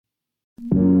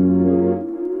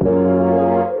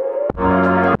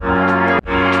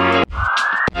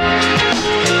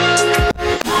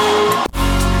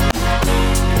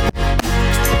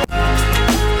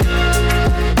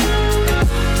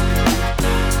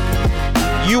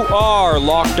You are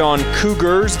Locked On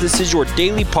Cougars. This is your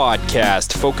daily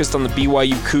podcast focused on the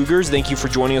BYU Cougars. Thank you for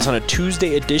joining us on a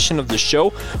Tuesday edition of the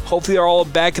show. Hopefully you're all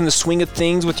back in the swing of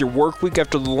things with your work week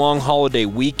after the long holiday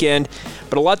weekend.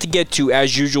 But a lot to get to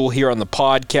as usual here on the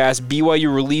podcast.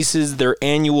 BYU releases their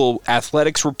annual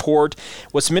athletics report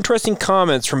with some interesting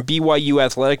comments from BYU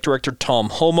Athletic Director Tom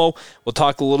Holmoe. We'll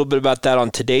talk a little bit about that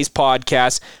on today's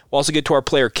podcast. We'll also get to our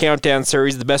player countdown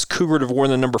series, the best Cougar to have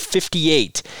worn the number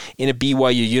 58 in a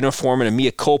BYU uniform, and a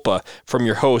mea culpa from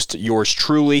your host, yours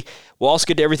truly. We'll also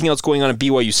get to everything else going on in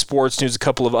BYU sports news, a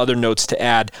couple of other notes to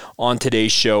add on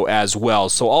today's show as well.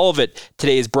 So all of it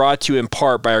today is brought to you in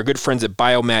part by our good friends at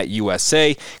Biomat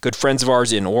USA, good friends of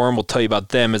ours in Orem. We'll tell you about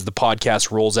them as the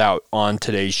podcast rolls out on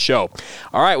today's show.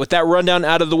 All right, with that rundown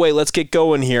out of the way, let's get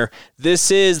going here. This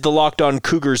is the Locked On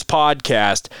Cougars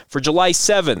podcast for July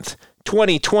 7th,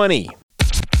 2020.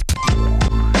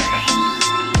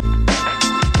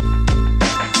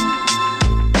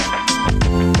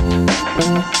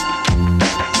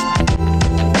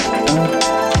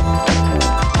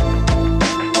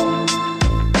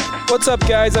 What's up,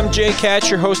 guys? I'm Jay Katz,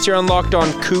 your host here on Locked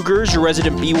On Cougars, your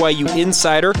resident BYU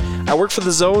insider. I work for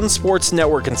the Zone Sports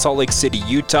Network in Salt Lake City,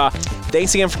 Utah.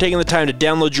 Thanks again for taking the time to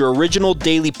download your original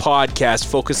daily podcast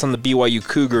focused on the BYU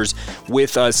Cougars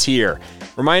with us here.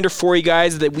 Reminder for you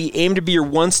guys that we aim to be your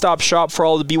one-stop shop for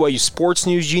all the BYU sports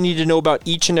news you need to know about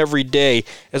each and every day,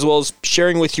 as well as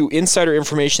sharing with you insider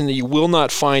information that you will not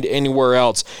find anywhere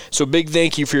else. So big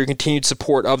thank you for your continued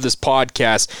support of this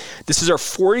podcast. This is our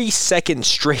 42nd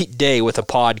straight day with a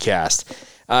podcast.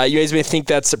 You guys may think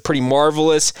that's pretty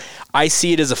marvelous. I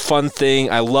see it as a fun thing.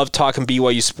 I love talking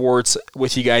BYU sports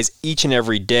with you guys each and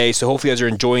every day. So hopefully you guys are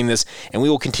enjoying this, and we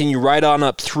will continue right on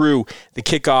up through the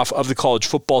kickoff of the college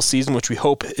football season, which we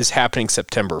hope is happening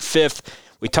September 5th.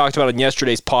 We talked about it in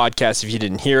yesterday's podcast, if you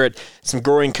didn't hear it, some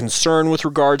growing concern with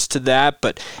regards to that.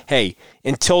 But hey,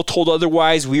 until told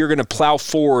otherwise, we are going to plow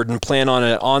forward and plan on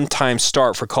an on-time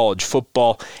start for college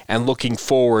football and looking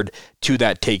forward to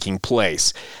that taking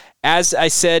place. As I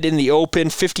said in the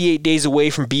open, 58 days away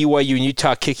from BYU and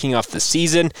Utah kicking off the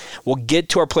season. We'll get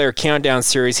to our player countdown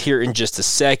series here in just a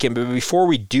second, but before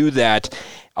we do that,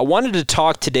 I wanted to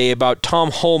talk today about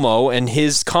Tom Holmoe and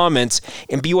his comments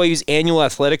in BYU's annual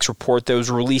athletics report that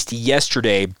was released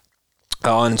yesterday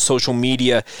on social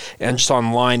media and just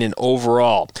online and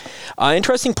overall.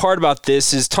 Interesting part about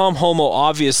this is Tom Holmoe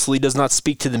obviously does not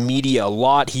speak to the media a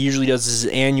lot. He usually does his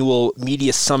annual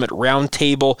media summit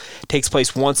roundtable. It takes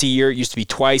place once a year. It used to be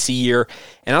twice a year.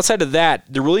 And outside of that,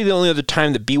 they're really the only other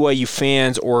time that BYU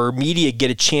fans or media get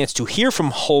a chance to hear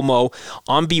from Holmoe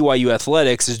on BYU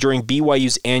athletics is during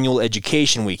BYU's annual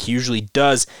education week. He usually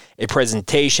does a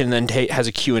presentation and then has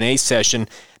a Q&A session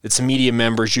that some media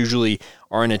members usually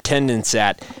are in attendance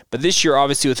at. But this year,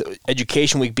 obviously, with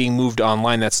Education Week being moved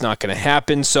online, that's not going to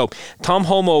happen. So Tom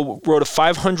Holmoe wrote a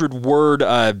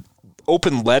 500-word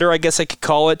open letter, I guess I could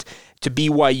call it, to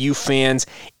BYU fans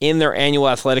in their annual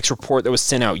athletics report that was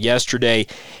sent out yesterday.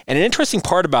 And an interesting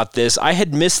part about this, I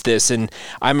had missed this, and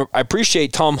I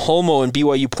appreciate Tom Holmoe and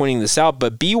BYU pointing this out,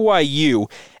 but BYU,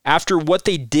 after what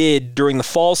they did during the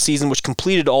fall season, which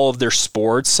completed all of their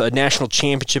sports, a national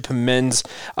championship in men's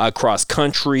cross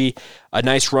country, a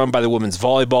nice run by the women's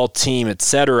volleyball team,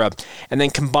 etc., and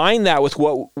then combine that with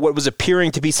what was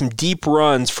appearing to be some deep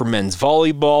runs for men's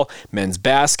volleyball, men's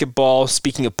basketball.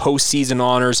 Speaking of postseason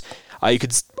honors, you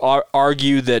could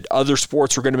argue that other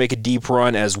sports were going to make a deep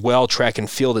run as well, track and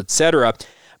field, etc.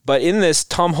 But in this,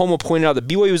 Tom Holmoe pointed out that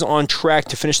BYU was on track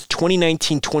to finish the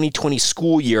 2019-2020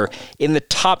 school year in the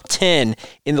top 10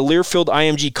 in the Learfield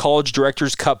IMG College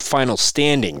Directors Cup final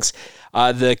standings.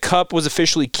 The Cup was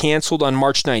officially canceled on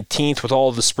March 19th with all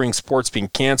of the spring sports being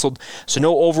canceled, so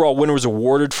no overall winner was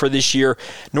awarded for this year.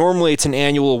 Normally, it's an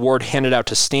annual award handed out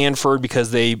to Stanford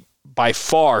because they, by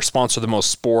far, sponsor the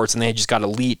most sports, and they just got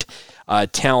elite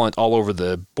talent all over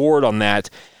the board on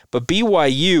that. But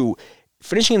BYU,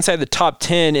 finishing inside the top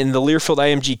 10 in the Learfield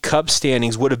IMG Cup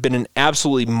standings would have been an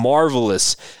absolutely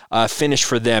marvelous finish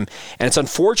for them. And it's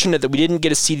unfortunate that we didn't get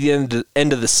to see the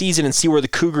end of the season and see where the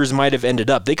Cougars might have ended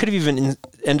up. They could have even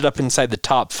ended up inside the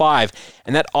top 5,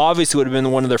 and that obviously would have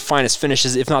been one of their finest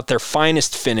finishes, if not their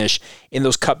finest finish in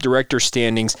those Cup director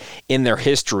standings in their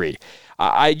history.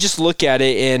 I just look at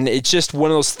it, and it's just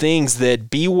one of those things that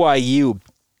BYU,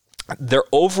 their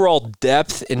overall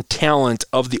depth and talent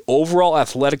of the overall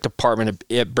athletic department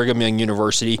at Brigham Young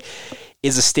University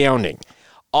is astounding.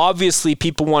 Obviously,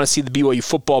 people want to see the BYU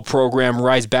football program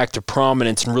rise back to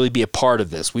prominence and really be a part of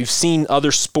this. We've seen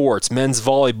other sports, men's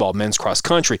volleyball, men's cross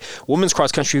country, women's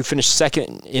cross country, who finished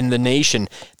second in the nation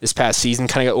this past season,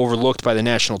 kind of got overlooked by the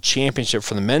national championship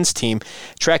for the men's team.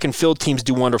 Track and field teams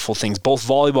do wonderful things. Both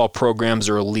volleyball programs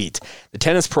are elite. The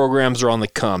tennis programs are on the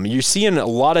come. You're seeing a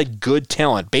lot of good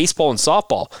talent. Baseball and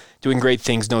softball doing great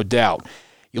things, no doubt.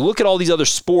 You look at all these other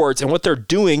sports and what they're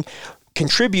doing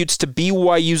contributes to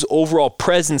BYU's overall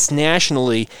presence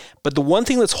nationally, but the one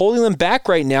thing that's holding them back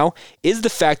right now is the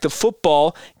fact that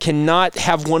football cannot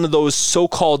have one of those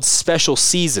so-called special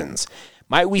seasons.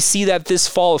 Might we see that this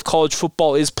fall if college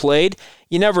football is played?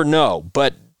 You never know,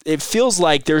 but it feels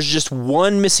like there's just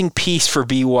one missing piece for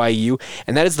BYU,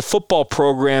 and that is the football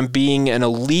program being an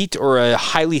elite or a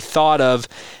highly thought of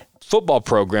football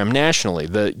program nationally,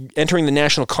 entering the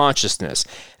national consciousness.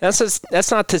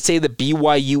 That's not to say that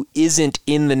BYU isn't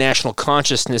in the national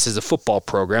consciousness as a football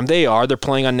program. They are. They're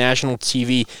playing on national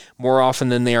TV more often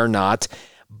than they are not.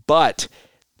 But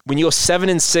when you go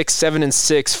 7-6,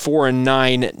 7-6,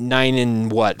 4-9,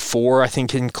 9-4, I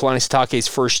think in Kalani Sitake's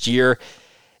first year,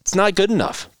 it's not good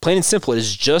enough. Plain and simple, it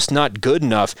is just not good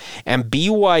enough. And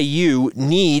BYU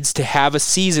needs to have a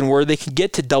season where they can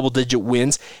get to double-digit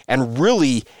wins and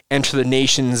really enter the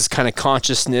nation's kind of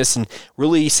consciousness and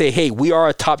really say, hey, we are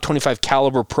a top 25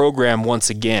 caliber program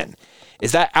once again.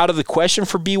 Is that out of the question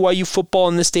for BYU football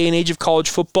in this day and age of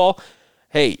college football?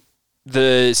 Hey,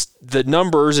 the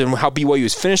numbers and how BYU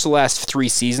has finished the last 3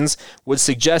 seasons would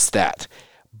suggest that.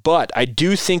 But I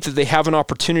do think that they have an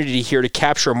opportunity here to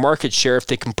capture a market share if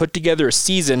they can put together a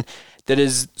season that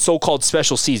is so-called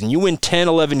special season. You win 10,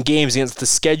 11 games against the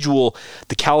schedule,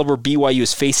 the caliber BYU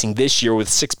is facing this year with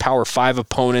 6 Power 5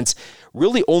 opponents.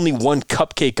 Really only one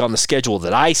cupcake on the schedule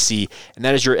that I see, and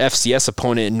that is your FCS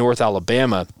opponent in North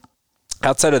Alabama.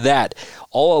 Outside of that,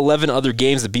 all 11 other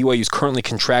games that BYU is currently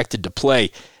contracted to play,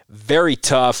 very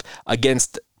tough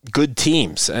against good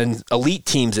teams and elite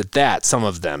teams at that, some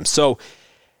of them. So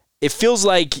it feels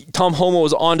like Tom Holmoe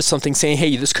was onto something, saying,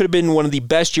 hey, this could have been one of the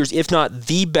best years, if not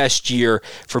the best year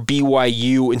for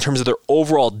BYU in terms of their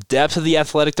overall depth of the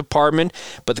athletic department.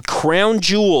 But the crown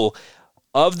jewel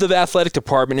of the athletic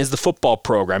department is the football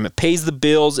program. It pays the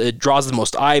bills, it draws the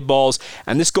most eyeballs,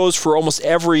 and this goes for almost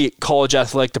every college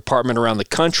athletic department around the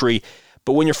country.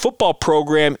 But when your football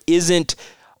program isn't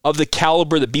of the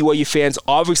caliber that BYU fans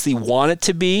obviously want it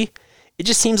to be, it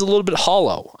just seems a little bit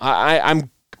hollow.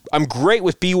 I'm great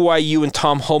with BYU and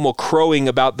Tom Holmoe crowing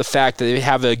about the fact that they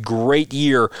have a great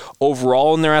year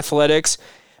overall in their athletics,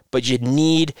 but you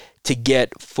need to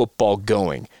get football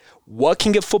going. What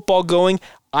can get football going?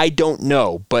 I don't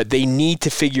know, but they need to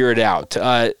figure it out.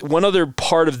 One other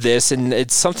part of this, and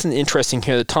it's something interesting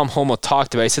here that Tom Holmoe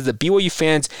talked about, he said that BYU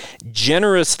fans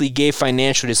generously gave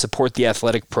financially to support the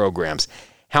athletic programs.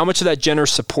 How much of that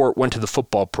generous support went to the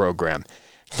football program?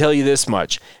 I'll tell you this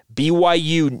much.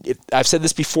 BYU, I've said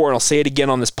this before and I'll say it again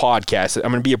on this podcast.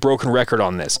 I'm going to be a broken record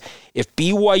on this. If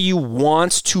BYU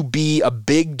wants to be a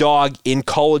big dog in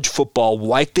college football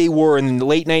like they were in the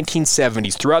late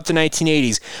 1970s, throughout the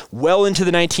 1980s, well into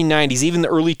the 1990s, even the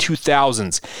early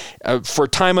 2000s, for a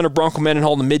time under Bronco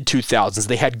Mendenhall in the mid-2000s,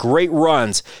 they had great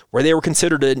runs where they were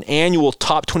considered an annual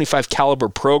top 25 caliber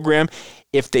program.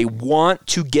 If they want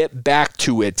to get back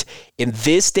to it in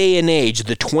this day and age,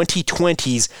 the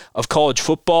 2020s of college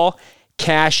football,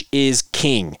 cash is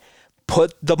king.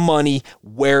 Put the money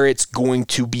where it's going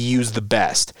to be used the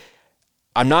best.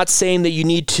 I'm not saying that you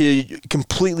need to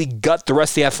completely gut the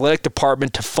rest of the athletic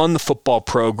department to fund the football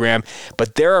program,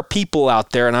 but there are people out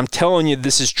there, and I'm telling you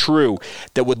this is true,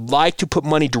 that would like to put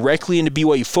money directly into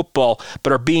BYU football,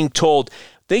 but are being told,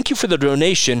 thank you for the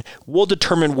donation. We'll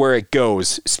determine where it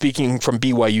goes, speaking from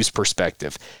BYU's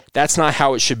perspective. That's not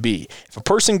how it should be. If a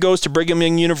person goes to Brigham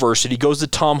Young University, goes to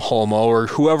Tom Holmoe or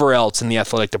whoever else in the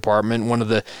athletic department, one of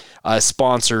the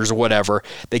sponsors or whatever,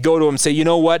 they go to him and say, you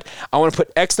know what, I want to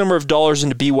put X number of dollars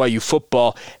into BYU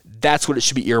football. That's what it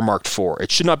should be earmarked for.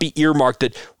 It should not be earmarked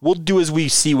that we'll do as we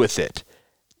see with it.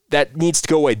 That needs to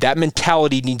go away. That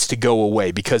mentality needs to go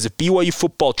away, because if BYU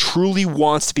football truly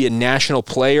wants to be a national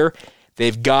player,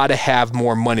 they've got to have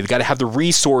more money. They've got to have the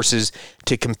resources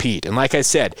to compete. And like I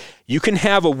said, you can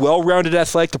have a well-rounded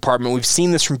athletic department. We've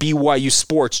seen this from BYU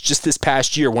sports just this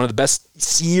past year, one of the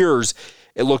best years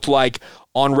it looked like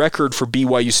on record for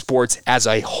BYU sports as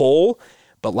a whole.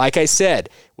 But like I said,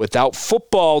 without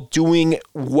football doing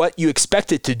what you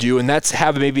expect it to do, and that's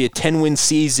have maybe a 10-win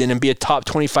season and be a top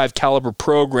 25 caliber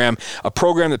program, a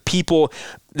program that people,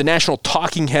 the national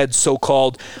talking heads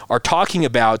so-called, are talking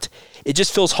about, it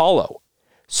just feels hollow.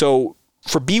 So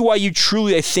for BYU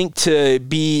truly, I think, to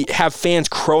have fans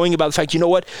crowing about the fact, you know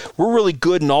what, we're really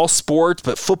good in all sports,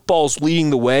 but football's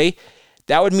leading the way,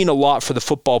 that would mean a lot for the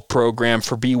football program,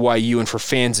 for BYU, and for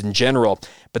fans in general.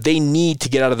 But they need to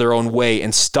get out of their own way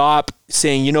and stop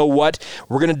saying, you know what,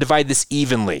 we're going to divide this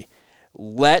evenly.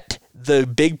 Let the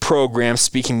big programs,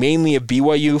 speaking mainly of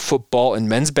BYU football and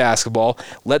men's basketball,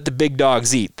 let the big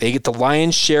dogs eat. They get the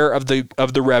lion's share of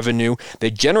the revenue.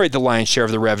 They generate the lion's share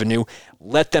of the revenue.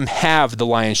 Let them have the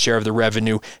lion's share of the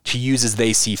revenue to use as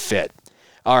they see fit.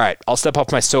 All right, I'll step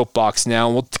off my soapbox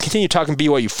now. We'll continue talking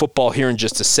BYU football here in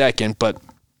just a second, but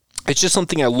it's just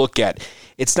something I look at.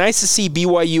 It's nice to see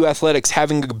BYU athletics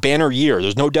having a banner year.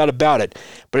 There's no doubt about it.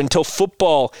 But until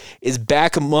football is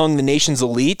back among the nation's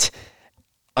elite,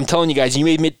 I'm telling you guys, you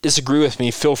may disagree with me.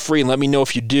 Feel free and let me know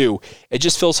if you do. It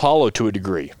just feels hollow to a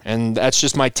degree, and that's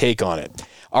just my take on it.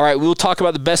 All right, we'll talk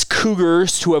about the best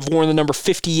Cougars who have worn the number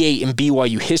 58 in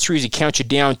BYU history as we count you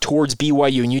down towards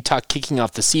BYU and Utah kicking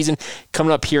off the season,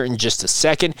 coming up here in just a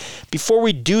second. Before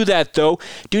we do that, though,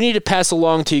 do need to pass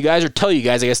along to you guys, or tell you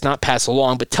guys, I guess not pass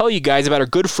along, but tell you guys about our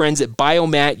good friends at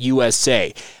Biomat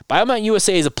USA. Biomat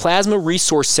USA is a plasma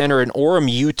resource center in Orem,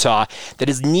 Utah that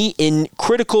is in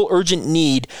critical, urgent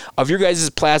need of your guys'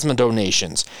 plasma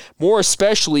donations. More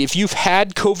especially if you've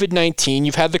had COVID-19,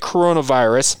 you've had the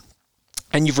coronavirus,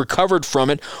 and you've recovered from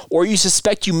it, or you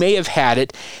suspect you may have had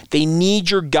it, they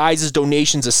need your guys'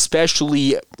 donations,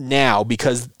 especially now,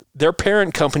 because their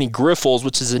parent company, Grifols,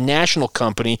 which is a national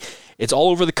company, it's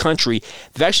all over the country,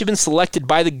 they've actually been selected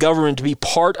by the government to be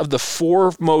part of the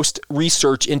foremost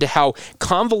research into how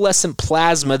convalescent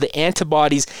plasma, the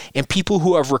antibodies, and people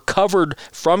who have recovered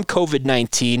from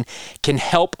COVID-19 can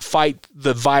help fight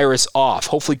the virus off,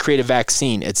 hopefully create a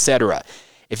vaccine, etc.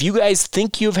 If you guys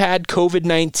think you've had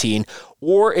COVID-19,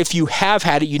 or if you have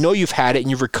had it, you know you've had it and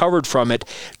you've recovered from it,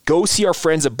 go see our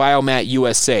friends at Biomat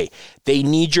USA. They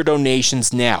need your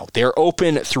donations now. They're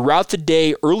open throughout the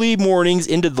day, early mornings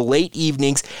into the late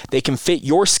evenings. They can fit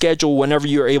your schedule whenever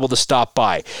you're able to stop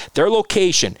by. Their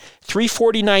location,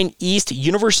 349 East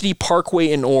University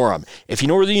Parkway in Orem. If you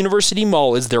know where the University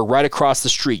Mall is, they're right across the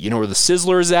street. You know where the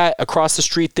Sizzler is at, across the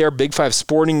street there, Big 5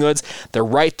 Sporting Goods. They're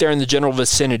right there in the general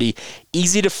vicinity.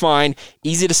 Easy to find,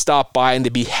 easy to stop by, and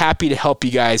they'd be happy to help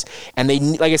you guys. And they,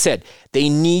 like I said, they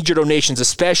need your donations,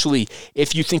 especially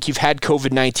if you think you've had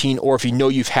COVID-19 or if you know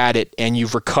you've had it and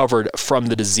you've recovered from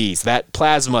the disease. That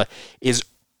plasma is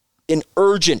an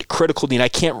urgent, critical need. I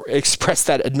can't express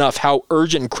that enough, how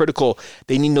urgent and critical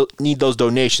they need those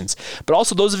donations. But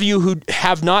also those of you who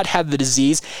have not had the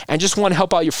disease and just want to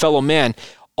help out your fellow man,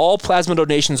 all plasma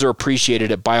donations are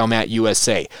appreciated at Biomat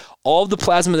USA. All of the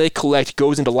plasma they collect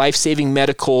goes into life-saving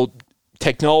medical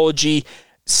technology,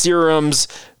 serums,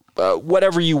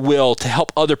 whatever you will, to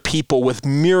help other people with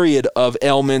myriad of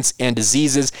ailments and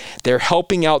diseases. They're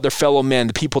helping out their fellow men,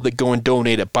 the people that go and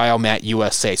donate at Biomat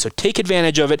USA. So take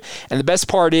advantage of it. And the best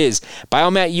part is,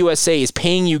 Biomat USA is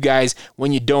paying you guys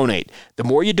when you donate. The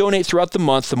more you donate throughout the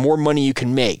month, the more money you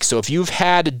can make. So if you've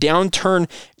had a downturn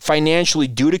financially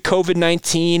due to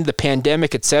COVID-19, the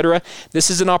pandemic, etc., this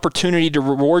is an opportunity to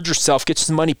reward yourself, get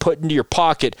some money put into your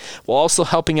pocket while also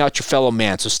helping out your fellow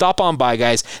man. So stop on by,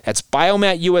 guys. That's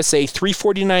Biomat USA,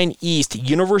 349 East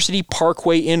University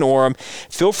Parkway in Orem.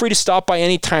 Feel free to stop by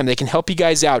anytime. They can help you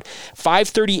guys out.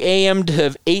 5:30 a.m.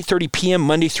 to 8:30 p.m.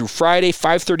 Monday through Friday,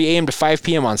 5:30 a.m. to 5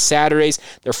 p.m. on Saturdays.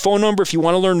 Their phone number, if you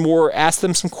want to learn more, ask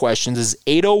them some questions, is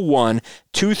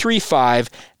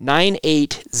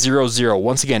 801-235-9800.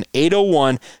 Once again,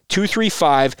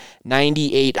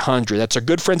 801-235-9800. That's our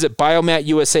good friends at Biomat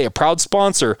USA, a proud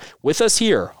sponsor with us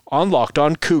here on Locked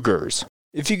On Cougars.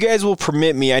 If you guys will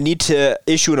permit me, I need to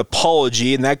issue an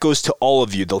apology, and that goes to all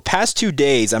of you. The past 2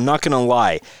 days, I'm not going to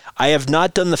lie, I have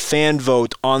not done the fan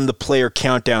vote on the player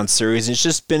countdown series. It's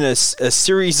just been a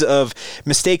series of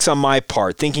mistakes on my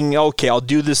part, thinking, okay, I'll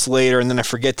do this later, and then I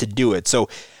forget to do it. So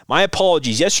my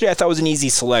apologies. Yesterday, I thought it was an easy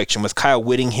selection with Kyle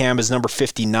Whittingham as number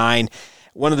 59.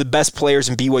 One of the best players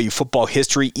in BYU football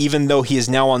history, even though he is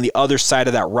now on the other side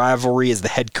of that rivalry as the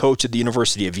head coach at the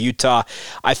University of Utah.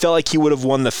 I felt like he would have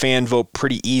won the fan vote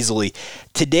pretty easily.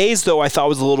 Today's, though, I thought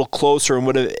was a little closer and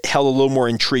would have held a little more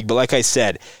intrigue. But like I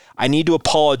said, I need to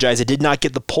apologize. I did not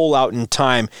get the poll out in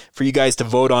time for you guys to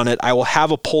vote on it. I will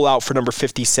have a poll out for number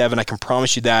 57. I can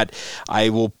promise you that. I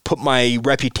will put my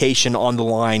reputation on the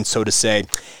line, so to say.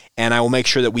 And I will make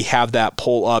sure that we have that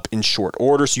poll up in short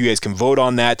order so you guys can vote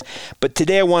on that. But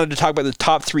today I wanted to talk about the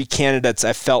top 3 candidates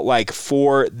I felt like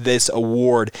for this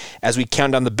award as we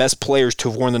count down the best players to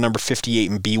have worn the number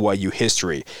 58 in BYU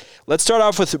history. Let's start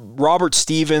off with Robert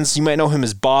Stevens. You might know him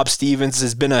as Bob Stevens.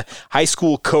 Has been a high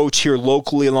school coach here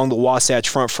locally along the Wasatch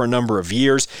Front for a number of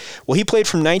years. Well, he played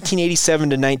from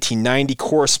 1987 to 1990,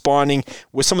 corresponding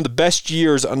with some of the best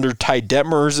years under Ty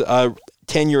Detmer's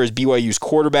tenure as BYU's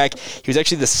quarterback. He was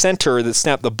actually the center that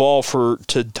snapped the ball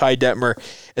to Ty Detmer,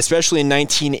 especially in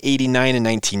 1989 and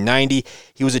 1990.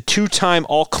 He was a two-time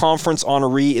all-conference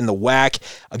honoree in the WAC,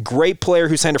 a great player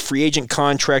who signed a free agent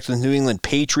contract with New England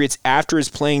Patriots after his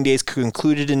playing days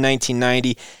concluded in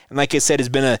 1990. And like I said, has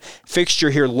been a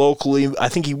fixture here locally. I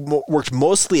think he worked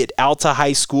mostly at Alta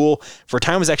High School. For a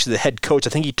time, was actually the head coach. I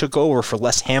think he took over for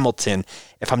Les Hamilton,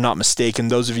 if I'm not mistaken.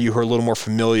 Those of you who are a little more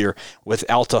familiar with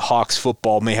Alta Hawks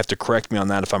football may have to correct me on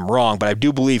that if I'm wrong, but I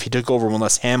do believe he took over when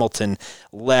Les Hamilton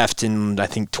left in, I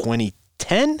think,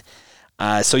 2010.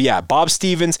 Bob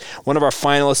Stevens, one of our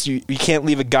finalists. You can't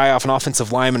leave a guy off, an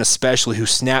offensive lineman especially, who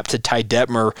snapped to Ty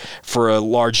Detmer for a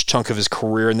large chunk of his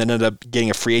career and then ended up getting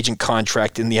a free agent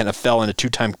contract in the NFL and a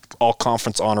two-time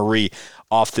all-conference honoree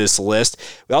off this list.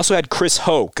 We also had Chris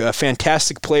Hoke, a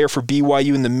fantastic player for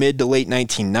BYU in the mid to late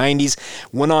 1990s,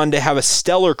 went on to have a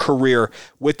stellar career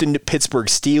with the Pittsburgh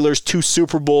Steelers, 2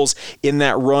 Super Bowls in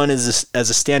that run as a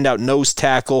standout nose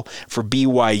tackle for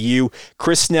BYU.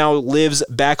 Chris now lives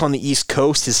back on the East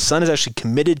Coast. His son is actually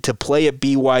committed to play at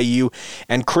BYU.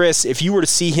 And Chris, if you were to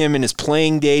see him in his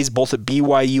playing days, both at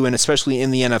BYU and especially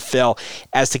in the NFL,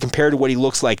 as to compare to what he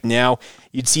looks like now,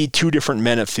 you'd see two different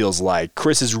men, it feels like.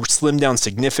 Chris has slimmed down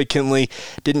significantly,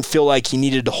 didn't feel like he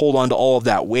needed to hold on to all of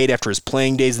that weight after his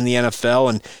playing days in the NFL,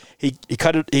 and he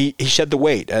shed the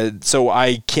weight. So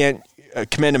I can't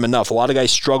commend him enough. A lot of guys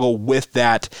struggle with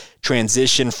that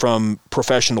transition from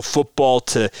professional football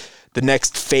to the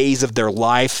next phase of their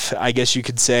life, I guess you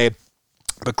could say.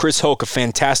 But Chris Hoke, a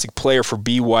fantastic player for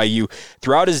BYU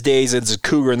throughout his days as a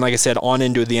Cougar, and like I said, on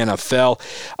into the NFL.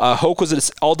 Hoke was an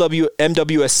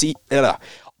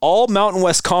All Mountain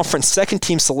West Conference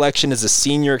second-team selection as a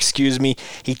senior,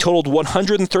 He totaled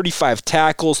 135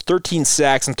 tackles, 13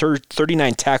 sacks, and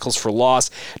 39 tackles for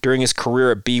loss during his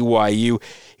career at BYU.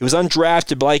 He was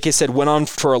undrafted, but like I said, went on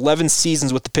for 11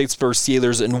 seasons with the Pittsburgh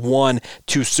Steelers and won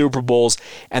 2 Super Bowls.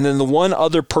 And then the one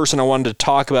other person I wanted to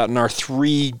talk about in our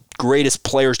 3 greatest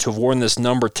players to have worn this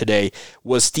number today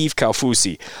was Steve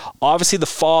Kaufusi. Obviously the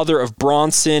father of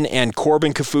Bronson and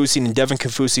Corbin Kaufusi and Devin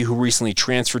Kaufusi, who recently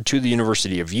transferred to the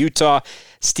University of Utah.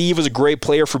 Steve was a great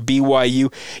player for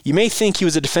BYU. You may think he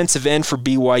was a defensive end for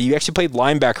BYU. He actually played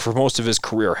linebacker for most of his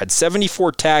career. Had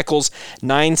 74 tackles,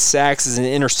 9 sacks as an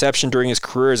interception during his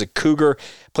career as a Cougar.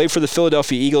 Played for the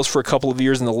Philadelphia Eagles for a couple of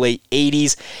years in the late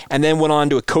 80s, and then went on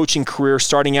to a coaching career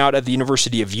starting out at the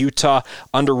University of Utah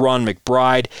under Ron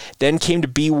McBride. Then came to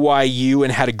BYU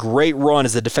and had a great run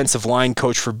as a defensive line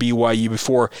coach for BYU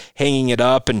before hanging it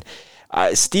up. And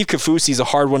Steve Kaufusi is a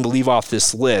hard one to leave off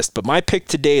this list, but my pick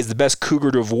today is the best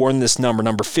Cougar to have worn this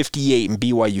number 58 in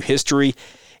BYU history.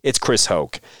 It's Chris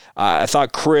Hoke. I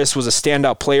thought Chris was a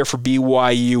standout player for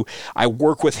BYU. I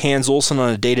work with Hans Olsen on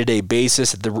a day-to-day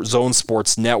basis at the Zone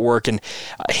Sports Network, and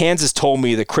Hans has told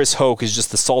me that Chris Hoke is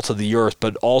just the salt of the earth,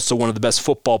 but also one of the best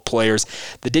football players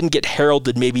that didn't get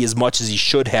heralded maybe as much as he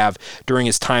should have during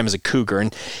his time as a Cougar.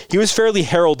 And he was fairly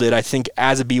heralded, I think,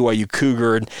 as a BYU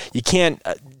Cougar, and you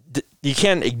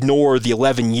can't ignore the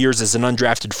 11 years as an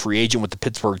undrafted free agent with the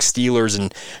Pittsburgh Steelers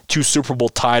and 2 Super Bowl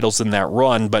titles in that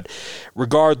run. But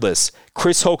regardless,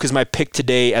 Chris Hoke is my pick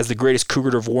today as the greatest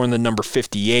Cougar to have worn the number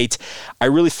 58. I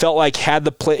really felt like had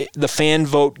the fan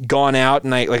vote gone out,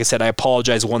 and like I said, I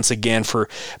apologize once again for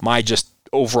my just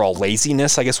overall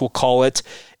laziness, I guess we'll call it,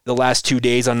 the last 2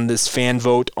 days on this fan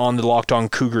vote on the Locked On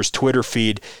Cougars Twitter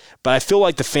feed. But I feel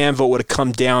like the fan vote would have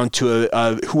come down to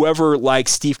whoever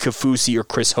likes Steve Kaufusi or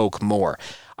Chris Hoke more.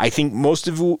 I think most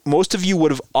of you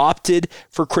would have opted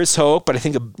for Chris Hoke, but I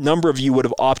think a number of you would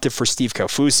have opted for Steve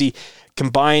Kaufusi.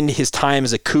 Combined his time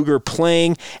as a Cougar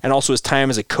playing and also his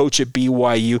time as a coach at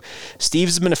BYU,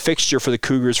 Steve's been a fixture for the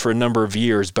Cougars for a number of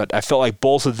years, but I felt like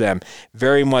both of them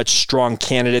very much strong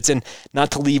candidates. And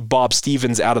not to leave Bob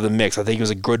Stevens out of the mix, I think he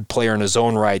was a good player in his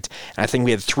own right. And I think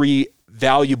we had 3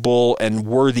 valuable and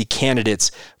worthy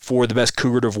candidates for the best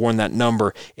Cougar to have worn that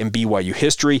number in BYU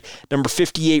history. Number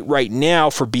 58 right now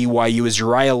for BYU is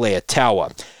Uriah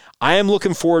Leiataua. I am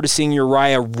looking forward to seeing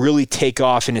Uriah really take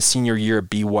off in his senior year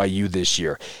at BYU this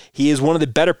year. He is one of the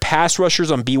better pass rushers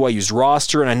on BYU's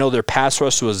roster, and I know their pass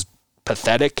rush was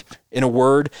pathetic, in a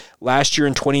word, last year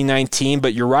in 2019,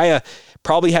 but Uriah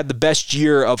probably had the best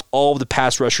year of all of the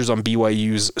pass rushers on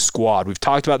BYU's squad. We've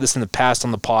talked about this in the past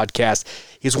on the podcast.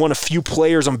 He's one of few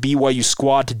players on BYU's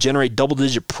squad to generate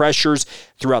double-digit pressures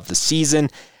throughout the season.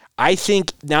 I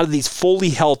think now that he's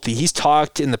fully healthy, he's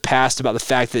talked in the past about the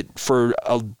fact that for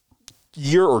a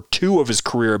year or two of his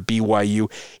career at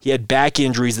BYU, he had back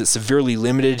injuries that severely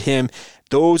limited him.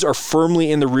 Those are firmly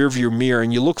in the rearview mirror,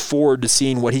 and you look forward to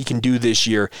seeing what he can do this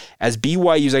year as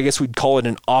BYU's, I guess we'd call it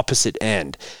an opposite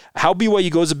end. How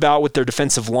BYU goes about with their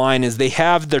defensive line is they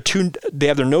have their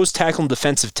nose tackle and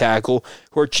defensive tackle,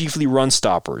 who are chiefly run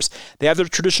stoppers. They have their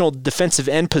traditional defensive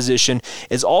end position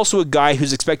is also a guy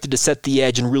who's expected to set the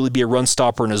edge and really be a run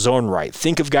stopper in his own right.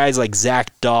 Think of guys like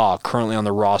Zach Daw currently on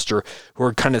the roster who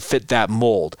are kind of fit that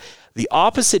mold. The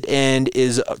opposite end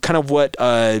is kind of what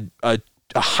a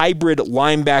hybrid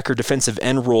linebacker defensive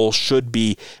end role should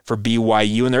be for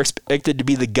BYU, and they're expected to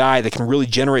be the guy that can really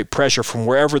generate pressure from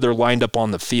wherever they're lined up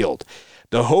on the field.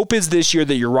 The hope is this year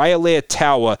that Uriah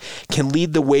Leatawa can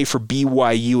lead the way for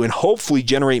BYU and hopefully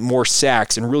generate more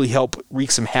sacks and really help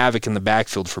wreak some havoc in the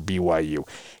backfield for BYU.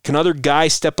 Can other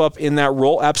guys step up in that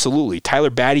role? Absolutely. Tyler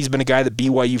Batty's been a guy that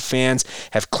BYU fans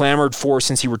have clamored for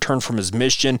since he returned from his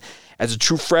mission. As a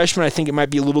true freshman, I think it might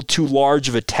be a little too large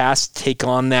of a task to take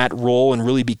on that role and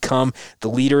really become the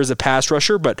leader as a pass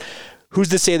rusher, but who's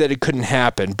to say that it couldn't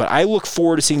happen? But I look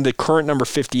forward to seeing the current number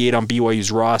 58 on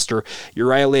BYU's roster,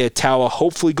 Uriah Leatawa,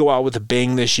 hopefully go out with a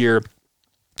bang this year.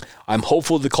 I'm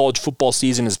hopeful the college football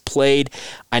season is played.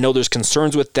 I know there's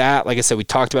concerns with that. Like I said, we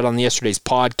talked about it on yesterday's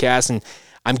podcast, and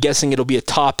I'm guessing it'll be a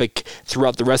topic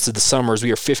throughout the rest of the summer as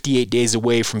we are 58 days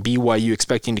away from BYU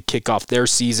expecting to kick off their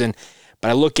season. But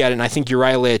I look at it and I think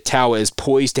Uriah Leatawa is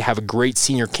poised to have a great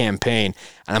senior campaign,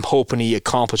 and I'm hoping he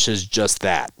accomplishes just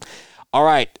that. All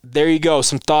right, there you go.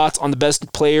 Some thoughts on the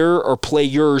best player or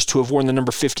players to have worn the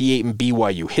number 58 in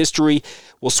BYU history.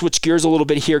 We'll switch gears a little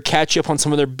bit here, catch up on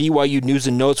some of their BYU news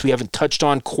and notes we haven't touched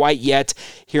on quite yet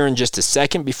here in just a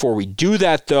second. Before we do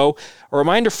that, though, a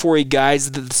reminder for you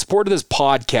guys that the support of this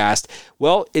podcast,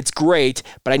 well, it's great,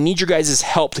 but I need your guys'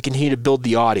 help to continue to build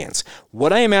the audience.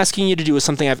 What I am asking you to do is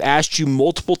something I've asked you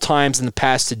multiple times in the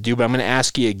past to do, but I'm going to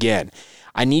ask you again.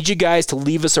 I need you guys to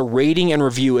leave us a rating and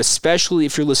review, especially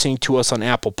if you're listening to us on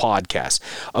Apple Podcasts.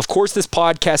 Of course, this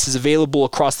podcast is available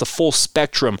across the full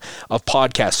spectrum of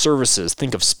podcast services.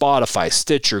 Think of Spotify,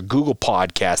 Stitcher, Google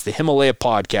Podcasts, the Himalaya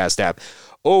Podcast app,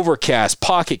 Overcast,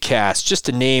 Pocket Cast, just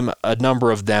to name a number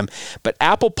of them. But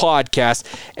Apple Podcasts,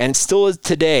 and still is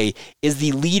today, is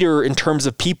the leader in terms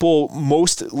of people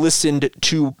most listened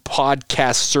to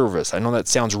podcast service. I know that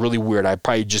sounds really weird. I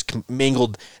probably just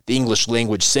mangled the English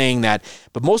language saying that.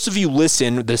 But most of you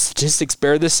listen, the statistics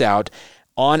bear this out,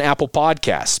 on Apple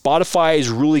Podcasts. Spotify is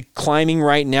really climbing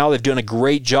right now. They've done a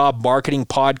great job marketing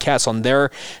podcasts on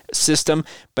their system,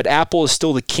 but Apple is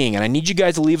still the king. And I need you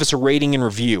guys to leave us a rating and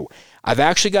review. I've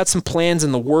actually got some plans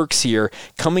in the works here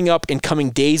coming up in coming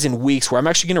days and weeks where I'm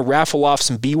actually going to raffle off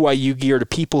some BYU gear to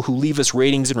people who leave us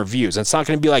ratings and reviews. And it's not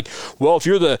going to be like, well, if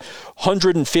you're the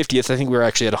 150th, I think we're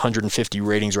actually at 150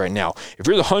 ratings right now. If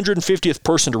you're the 150th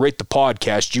person to rate the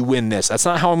podcast, you win this. That's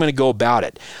not how I'm going to go about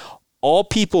it. All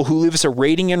people who leave us a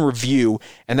rating and review,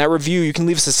 and that review, you can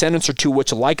leave us a sentence or two,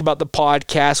 what you like about the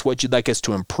podcast, what you'd like us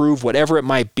to improve, whatever it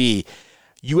might be.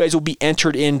 You guys will be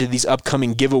entered into these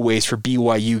upcoming giveaways for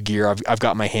BYU gear I've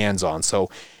got my hands on. So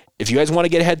if you guys want to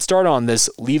get a head start on this,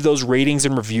 leave those ratings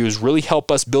and reviews. Really help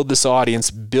us build this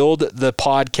audience, build the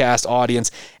podcast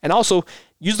audience, and also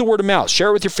use the word of mouth. Share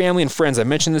it with your family and friends. I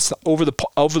mentioned this over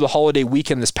the holiday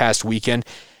weekend this past weekend.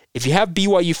 If you have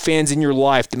BYU fans in your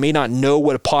life that may not know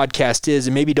what a podcast is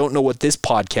and maybe don't know what this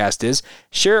podcast is,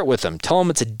 share it with them. Tell them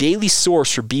it's a daily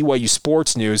source for BYU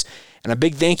sports news. And a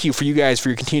big thank you for you guys for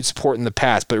your continued support in the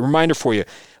past. But a reminder for you,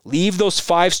 leave those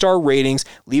 5-star ratings,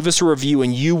 leave us a review,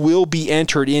 and you will be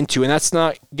entered into. And that's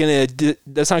not gonna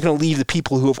leave the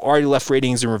people who have already left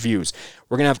ratings and reviews.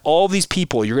 We're gonna have all these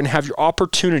people. You're gonna have your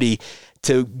opportunity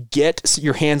to get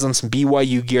your hands on some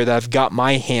BYU gear that I've got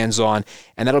my hands on,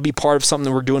 and that'll be part of something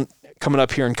that we're doing coming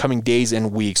up here in coming days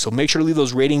and weeks. So make sure to leave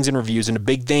those ratings and reviews, and a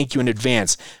big thank you in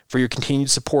advance for your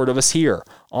continued support of us here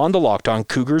on the Locked On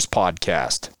Cougars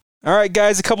podcast. All right,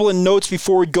 guys, a couple of notes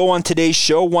before we go on today's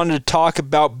show. Wanted to talk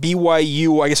about former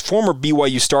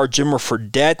BYU star Jimmer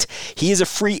Fredette. He is a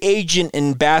free agent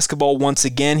in basketball once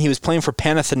again. He was playing for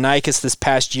Panathinaikos this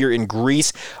past year in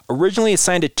Greece. Originally, he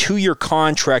signed a 2-year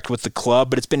contract with the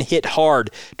club, but it's been hit hard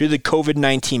due to the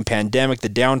COVID-19 pandemic, the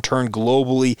downturn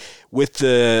globally with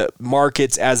the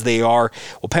markets as they are.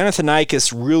 Well,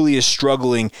 Panathinaikos really is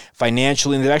struggling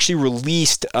financially, and they've actually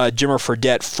released Jimmer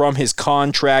Fredette from his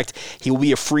contract. He will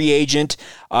be a free agent.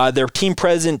 Their team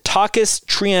president, Takis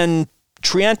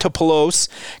Triantopoulos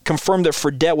confirmed that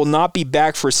Fredette will not be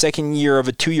back for a second year of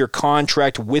a 2-year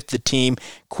contract with the team.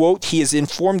 Quote, he is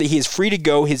informed that he is free to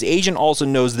go. His agent also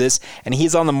knows this, and he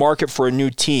is on the market for a new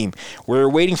team. We're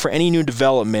waiting for any new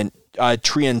development,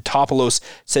 Triantopoulos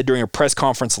said during a press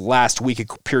conference last week at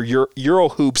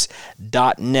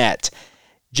Eurohoops.net.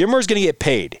 Jimmer is going to get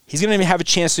paid. He's going to have a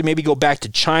chance to maybe go back to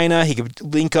China. He could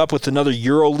link up with another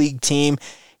EuroLeague team.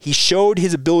 He showed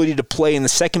his ability to play in the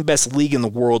second best league in the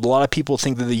world. A lot of people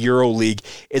think that the EuroLeague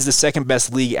is the second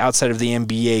best league outside of the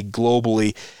NBA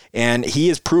globally. And he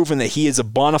has proven that he is a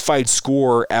bona fide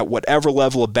scorer at whatever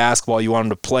level of basketball you want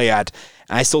him to play at.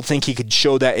 And I still think he could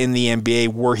show that in the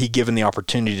NBA were he given the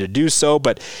opportunity to do so,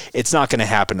 but it's not going to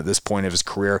happen at this point of his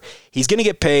career. He's going to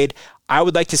get paid. I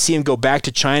would like to see him go back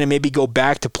to China, maybe go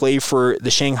back to play for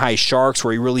the Shanghai Sharks,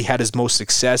 where he really had his most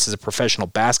success as a professional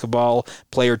basketball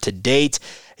player to date.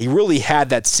 He really had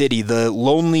that city, the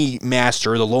lonely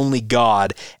master, the lonely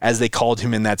god, as they called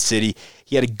him in that city.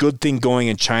 He had a good thing going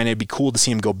in China. It'd be cool to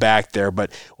see him go back there,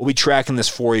 but we'll be tracking this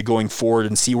for you going forward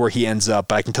and see where he ends up.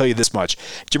 But I can tell you this much.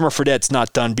 Jimmer Fredette's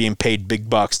not done being paid big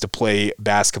bucks to play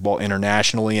basketball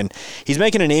internationally, and he's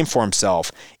making a name for himself.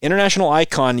 International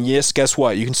icon, and yes, guess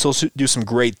what? You can still do some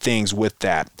great things with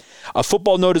that. A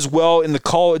football note as well in the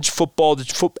college football to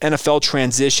NFL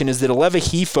transition is that Aleva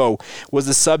Hifo was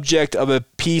the subject of a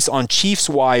piece on Chiefs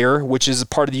Wire, which is a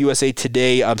part of the USA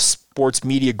Today sports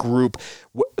media group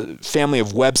family of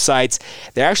websites.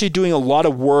 They're actually doing a lot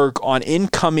of work on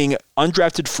incoming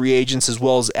undrafted free agents as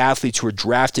well as athletes who are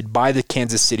drafted by the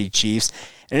Kansas City Chiefs.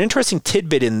 An interesting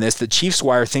tidbit in this, the Chiefs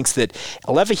Wire thinks that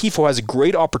Aleva Hifo has a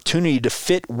great opportunity to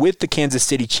fit with the Kansas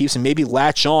City Chiefs and maybe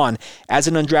latch on as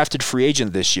an undrafted free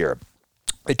agent this year.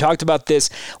 They talked about this,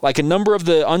 like a number of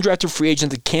the undrafted free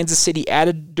agents that Kansas City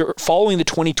added following the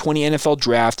 2020 NFL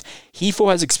Draft. Hifo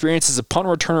has experience as a punt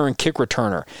returner and kick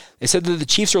returner. They said that the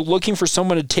Chiefs are looking for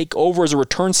someone to take over as a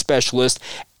return specialist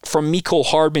from Mecole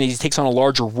Hardman as he takes on a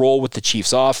larger role with the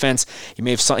Chiefs offense. You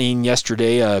may have seen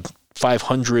yesterday a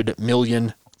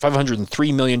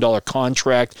 $503 million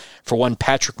contract for one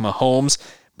Patrick Mahomes.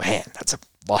 Man, that's a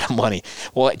lot of money.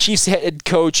 Well, Chiefs head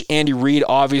coach Andy Reid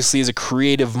obviously is a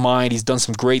creative mind. He's done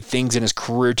some great things in his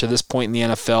career to this point in the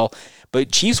NFL.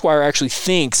 But Chiefs Wire actually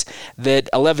thinks that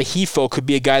Aleva Hifo could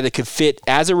be a guy that could fit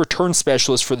as a return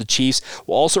specialist for the Chiefs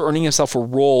while also earning himself a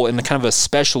role in kind of a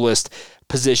specialist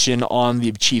position on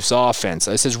the Chiefs offense.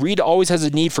 It says Reid always has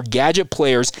a need for gadget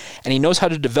players, and he knows how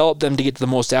to develop them to get the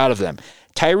most out of them.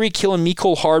 Tyreek Hill and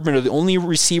Mecole Hardman are the only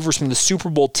receivers from the Super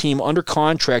Bowl team under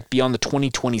contract beyond the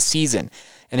 2020 season.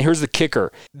 And here's the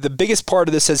kicker. The biggest part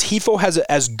of this says Hifo has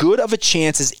as good of a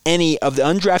chance as any of the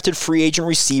undrafted free agent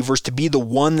receivers to be the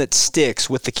one that sticks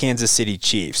with the Kansas City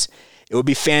Chiefs. It would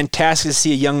be fantastic to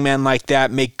see a young man like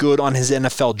that make good on his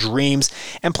NFL dreams,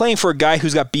 and playing for a guy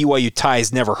who's got BYU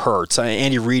ties never hurts.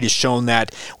 Andy Reid has shown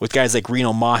that with guys like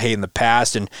Reno Mahe in the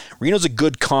past, and Reno's a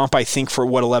good comp, I think, for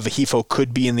what Aleva Hifo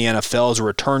could be in the NFL as a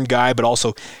return guy, but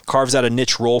also carves out a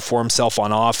niche role for himself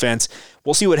on offense.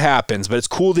 We'll see what happens, but it's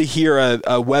cool to hear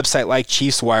a website like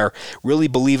Chiefs Wire really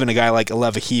believe in a guy like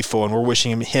Aleva Hifo, and we're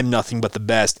wishing him nothing but the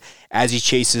best as he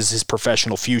chases his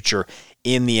professional future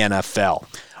in the NFL.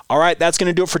 All right, that's going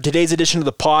to do it for today's edition of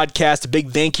the podcast. A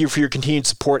big thank you for your continued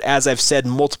support. As I've said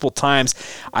multiple times,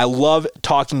 I love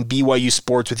talking BYU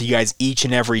sports with you guys each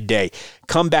and every day.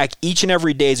 Come back each and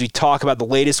every day as we talk about the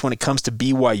latest when it comes to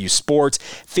BYU sports.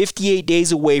 58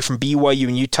 days away from BYU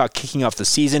and Utah kicking off the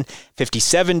season.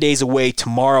 57 days away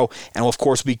tomorrow. And we'll, of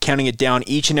course, be counting it down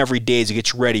each and every day as we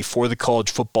get you ready for the college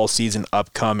football season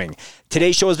upcoming.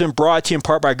 Today's show has been brought to you in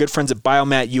part by our good friends at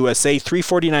Biomat USA,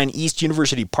 349 East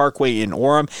University Parkway in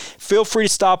Orem. Feel free to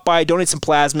stop by, donate some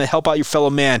plasma, help out your fellow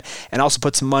man, and also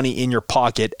put some money in your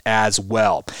pocket as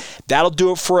well. That'll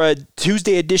do it for a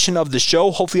Tuesday edition of the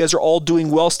show. Hopefully you guys are all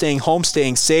doing well, staying home,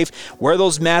 staying safe. Wear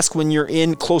those masks when you're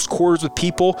in close quarters with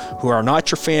people who are not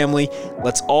your family.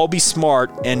 Let's all be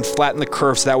smart and flatten the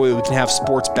curve so that way we can have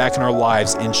sports back in our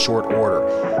lives in short order.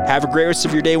 Have a great rest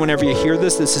of your day whenever you hear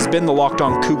this. This has been the Locked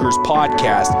On Cougars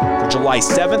podcast for July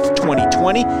 7th,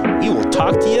 2020. We will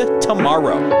talk to you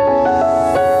tomorrow.